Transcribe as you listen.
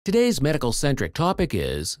Today's medical-centric topic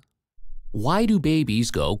is, why do babies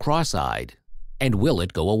go cross-eyed, and will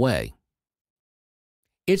it go away?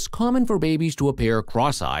 It's common for babies to appear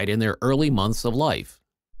cross-eyed in their early months of life.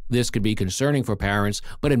 This could be concerning for parents,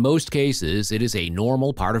 but in most cases, it is a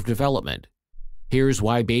normal part of development. Here's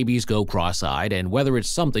why babies go cross-eyed and whether it's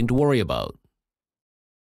something to worry about.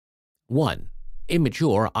 1.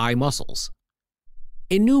 Immature eye muscles.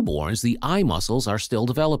 In newborns, the eye muscles are still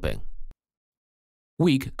developing.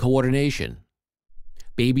 Weak coordination.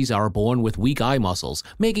 Babies are born with weak eye muscles,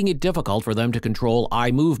 making it difficult for them to control eye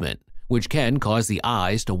movement, which can cause the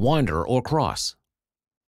eyes to wander or cross.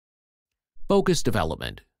 Focus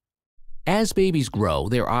development. As babies grow,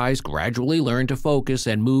 their eyes gradually learn to focus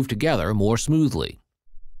and move together more smoothly.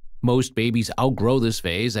 Most babies outgrow this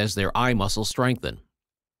phase as their eye muscles strengthen.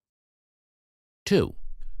 2.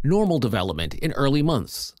 Normal development in early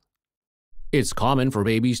months. It's common for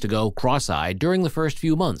babies to go cross-eyed during the first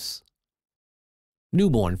few months.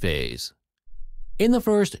 Newborn phase. In the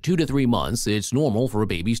first 2 to 3 months, it's normal for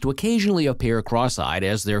babies to occasionally appear cross-eyed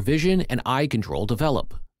as their vision and eye control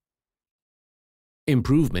develop.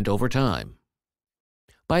 Improvement over time.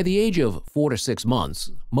 By the age of 4 to 6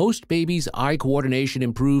 months, most babies' eye coordination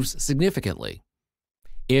improves significantly.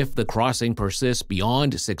 If the crossing persists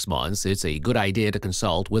beyond 6 months, it's a good idea to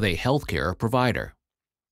consult with a healthcare provider.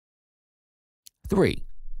 3.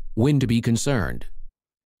 When to be concerned.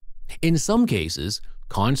 In some cases,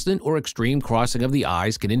 constant or extreme crossing of the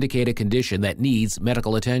eyes can indicate a condition that needs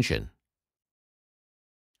medical attention.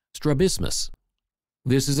 Strabismus.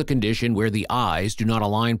 This is a condition where the eyes do not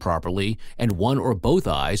align properly and one or both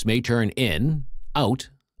eyes may turn in, out,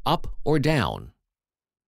 up, or down.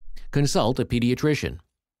 Consult a pediatrician.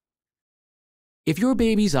 If your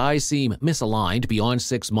baby's eyes seem misaligned beyond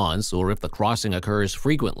 6 months or if the crossing occurs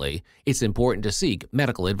frequently, it's important to seek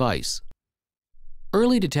medical advice.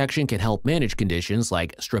 Early detection can help manage conditions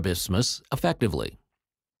like strabismus effectively.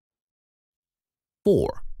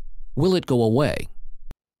 4. Will it go away?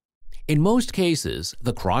 In most cases,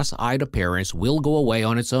 the cross-eyed appearance will go away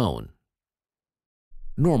on its own.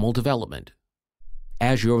 Normal development.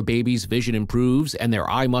 As your baby's vision improves and their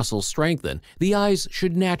eye muscles strengthen, the eyes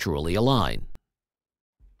should naturally align.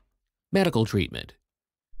 Medical treatment.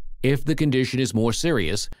 If the condition is more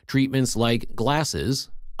serious, treatments like glasses,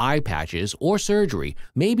 eye patches, or surgery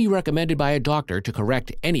may be recommended by a doctor to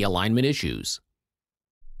correct any alignment issues.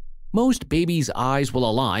 Most babies' eyes will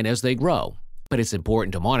align as they grow, but it's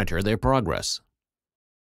important to monitor their progress.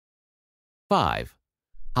 5.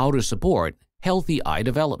 How to support healthy eye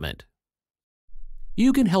development.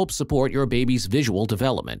 You can help support your baby's visual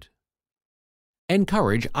development.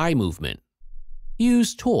 Encourage eye movement.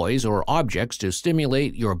 Use toys or objects to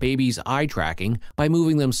stimulate your baby's eye tracking by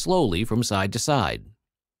moving them slowly from side to side.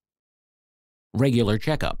 Regular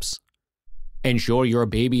checkups. Ensure your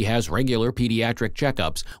baby has regular pediatric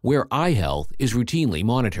checkups where eye health is routinely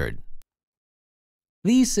monitored.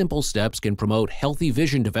 These simple steps can promote healthy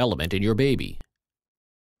vision development in your baby.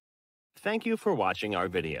 Thank you for watching our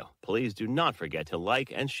video. Please do not forget to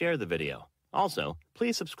like and share the video. Also,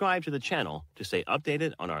 please subscribe to the channel to stay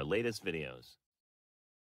updated on our latest videos.